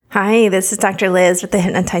Hi, this is Dr. Liz with the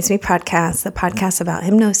Hypnotize Me podcast, the podcast about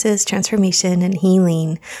hypnosis, transformation, and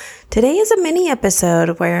healing. Today is a mini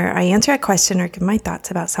episode where I answer a question or give my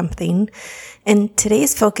thoughts about something. And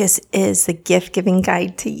today's focus is the gift-giving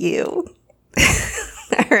guide to you.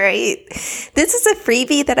 All right. This is a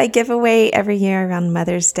freebie that I give away every year around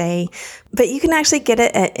Mother's Day, but you can actually get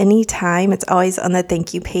it at any time. It's always on the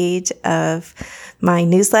thank you page of my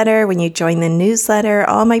newsletter. When you join the newsletter,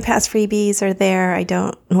 all my past freebies are there. I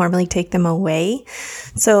don't normally take them away.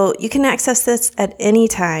 So you can access this at any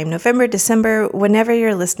time, November, December, whenever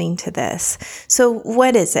you're listening to this. So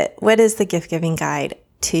what is it? What is the gift-giving guide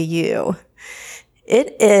to you?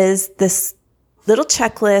 It is this little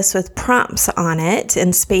checklist with prompts on it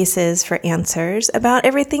and spaces for answers about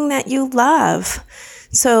everything that you love.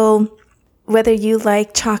 So whether you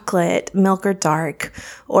like chocolate, milk or dark,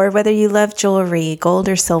 or whether you love jewelry, gold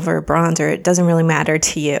or silver, bronze, or it doesn't really matter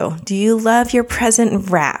to you. Do you love your present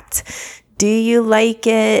wrapped? Do you like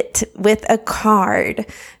it with a card?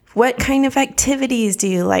 What kind of activities do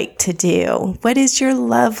you like to do? What is your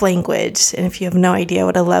love language? And if you have no idea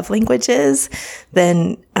what a love language is,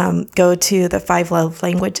 then go to the 5 Love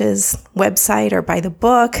Languages website or buy the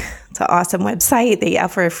book. It's an awesome website. They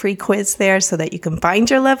offer a free quiz there so that you can find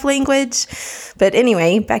your love language. But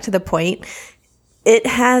anyway, back to the point. It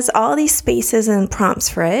has all these spaces and prompts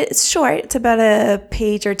for it. It's short. It's about a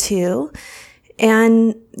page or two.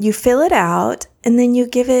 And you fill it out and then you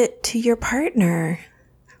give it to your partner.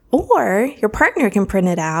 Or your partner can print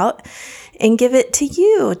it out and give it to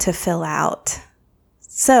you to fill out.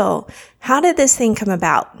 So how did this thing come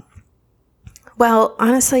about? Well,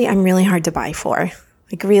 honestly, I'm really hard to buy for,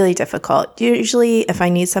 like really difficult. Usually if I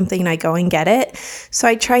need something, I go and get it. So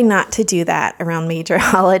I try not to do that around major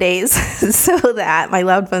holidays so that my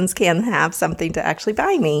loved ones can have something to actually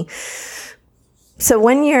buy me. So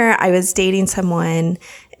one year I was dating someone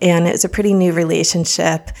and it was a pretty new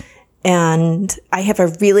relationship. And I have a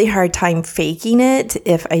really hard time faking it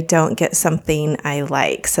if I don't get something I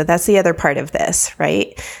like. So that's the other part of this,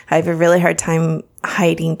 right? I have a really hard time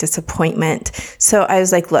hiding disappointment. So I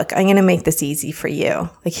was like, look, I'm going to make this easy for you.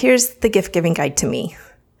 Like, here's the gift-giving guide to me.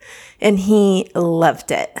 And he loved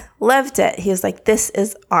it. Loved it. He was like, this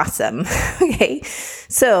is awesome. Okay.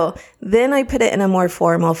 So then I put it in a more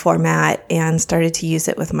formal format and started to use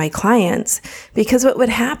it with my clients, because what would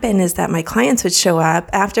happen is that my clients would show up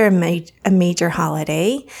after a major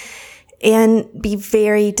holiday and be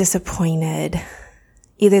very disappointed.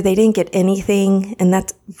 Either they didn't get anything, and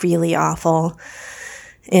that's really awful.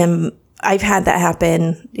 And I've had that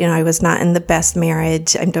happen. You know, I was not in the best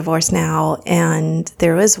marriage. I'm divorced now. And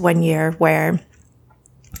there was one year where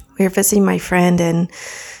we were visiting my friend in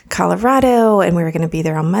Colorado and we were going to be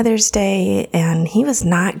there on Mother's Day. And he was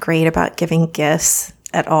not great about giving gifts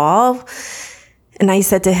at all. And I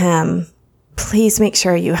said to him, please make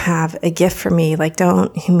sure you have a gift for me. Like,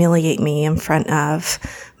 don't humiliate me in front of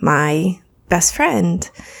my best friend.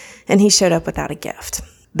 And he showed up without a gift.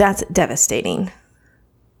 That's devastating.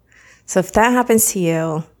 So if that happens to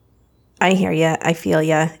you, I hear you. I feel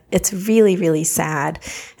you. It's really, really sad.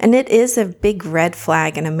 And it is a big red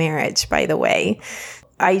flag in a marriage, by the way.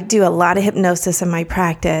 I do a lot of hypnosis in my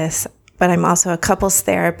practice, but I'm also a couples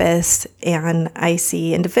therapist, and I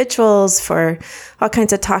see individuals for all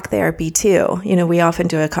kinds of talk therapy too. You know, we often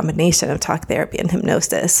do a combination of talk therapy and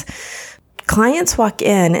hypnosis. Clients walk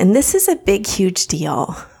in, and this is a big, huge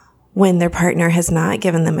deal when their partner has not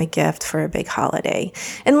given them a gift for a big holiday.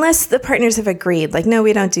 Unless the partners have agreed, like, no,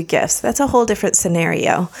 we don't do gifts. That's a whole different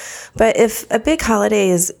scenario. But if a big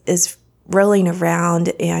holiday is rolling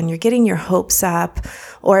around and you're getting your hopes up,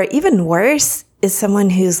 or even worse, is someone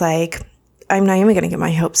who's like, I'm not even going to get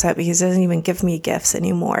my hopes up because he doesn't even give me gifts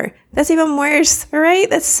anymore. That's even worse, right?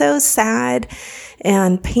 That's so sad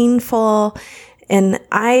and painful. And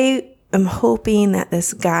I am hoping that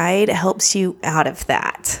this guide helps you out of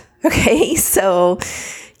that. Okay, so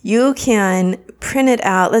you can print it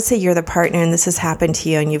out. Let's say you're the partner and this has happened to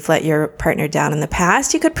you and you've let your partner down in the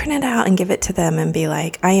past. You could print it out and give it to them and be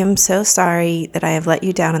like, I am so sorry that I have let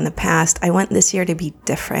you down in the past. I want this year to be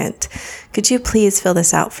different. Could you please fill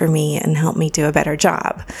this out for me and help me do a better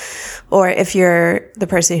job? Or if you're the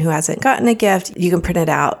person who hasn't gotten a gift, you can print it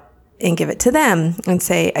out and give it to them and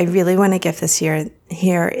say, I really want a gift this year.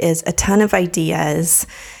 Here is a ton of ideas.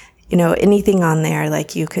 You know, anything on there,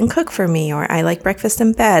 like you can cook for me, or I like breakfast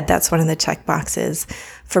in bed. That's one of the check boxes.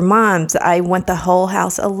 For moms, I want the whole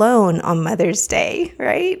house alone on Mother's Day,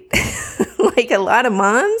 right? Like a lot of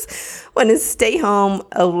moms want to stay home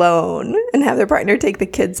alone and have their partner take the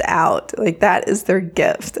kids out. Like that is their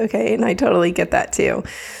gift, okay? And I totally get that too.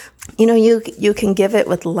 You can give it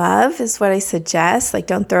with love is what I suggest. Like,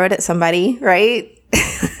 don't throw it at somebody, right?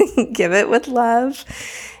 Give it with love.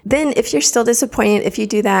 Then if you're still disappointed, if you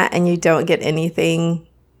do that and you don't get anything,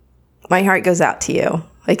 my heart goes out to you,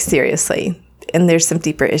 like seriously. And there's some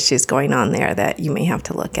deeper issues going on there that you may have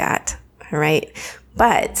to look at, all right?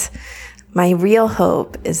 But my real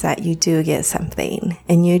hope is that you do get something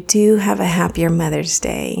and you do have a happier Mother's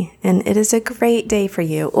Day. And it is a great day for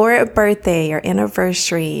you, or a birthday or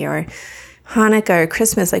anniversary or Hanukkah or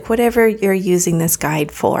Christmas, like whatever you're using this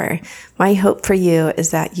guide for. My hope for you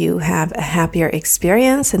is that you have a happier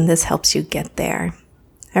experience and this helps you get there.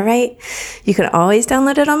 All right. You can always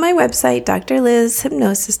download it on my website,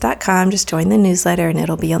 drlizhypnosis.com. Just join the newsletter and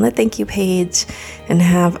it'll be on the thank you page. And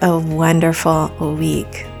have a wonderful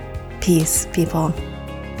week. Peace, people.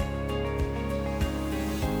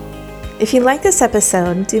 If you like this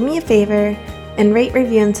episode, do me a favor and rate,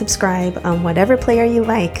 review, and subscribe on whatever player you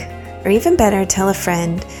like. Or even better, tell a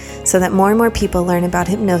friend so that more and more people learn about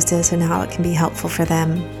hypnosis and how it can be helpful for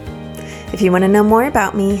them. If you want to know more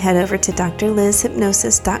about me, head over to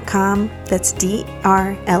drlizhypnosis.com. That's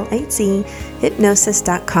DRLIZ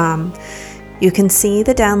hypnosis.com. You can see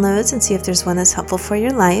the downloads and see if there's one that's helpful for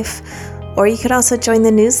your life. Or you could also join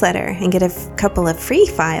the newsletter and get a couple of free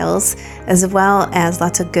files, as well as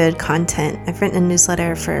lots of good content. I've written a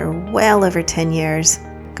newsletter for well over 10 years.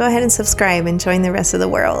 Go ahead and subscribe and join the rest of the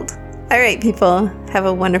world. All right, people, have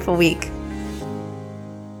a wonderful week.